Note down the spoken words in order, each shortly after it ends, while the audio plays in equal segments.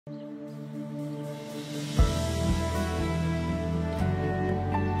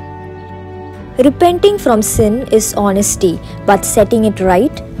Repenting from sin is honesty, but setting it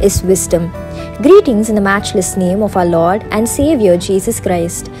right is wisdom. Greetings in the matchless name of our Lord and Savior Jesus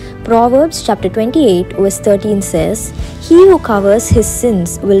Christ. Proverbs chapter 28 verse 13 says, "He who covers his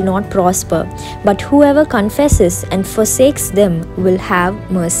sins will not prosper, but whoever confesses and forsakes them will have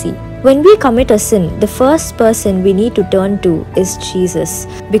mercy." When we commit a sin, the first person we need to turn to is Jesus,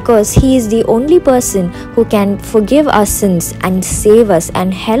 because He is the only person who can forgive our sins and save us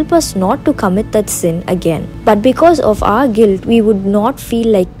and help us not to commit that sin again. But because of our guilt, we would not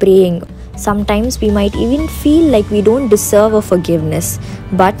feel like praying. Sometimes we might even feel like we don't deserve a forgiveness,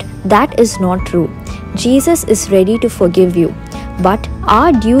 but that is not true. Jesus is ready to forgive you, but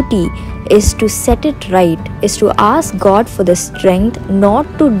our duty is to set it right, is to ask God for the strength not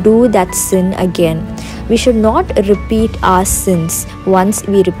to do that sin again. We should not repeat our sins. Once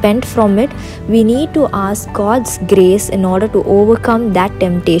we repent from it, we need to ask God's grace in order to overcome that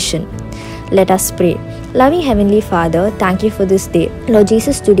temptation. Let us pray. Loving Heavenly Father, thank you for this day. Lord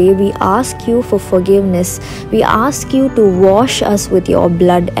Jesus, today we ask you for forgiveness. We ask you to wash us with your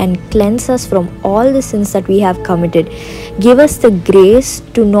blood and cleanse us from all the sins that we have committed. Give us the grace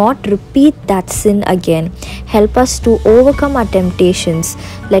to not repeat that sin again. Help us to overcome our temptations.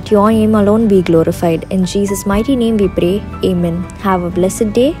 Let your name alone be glorified. In Jesus' mighty name we pray. Amen. Have a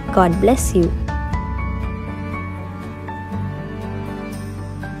blessed day. God bless you.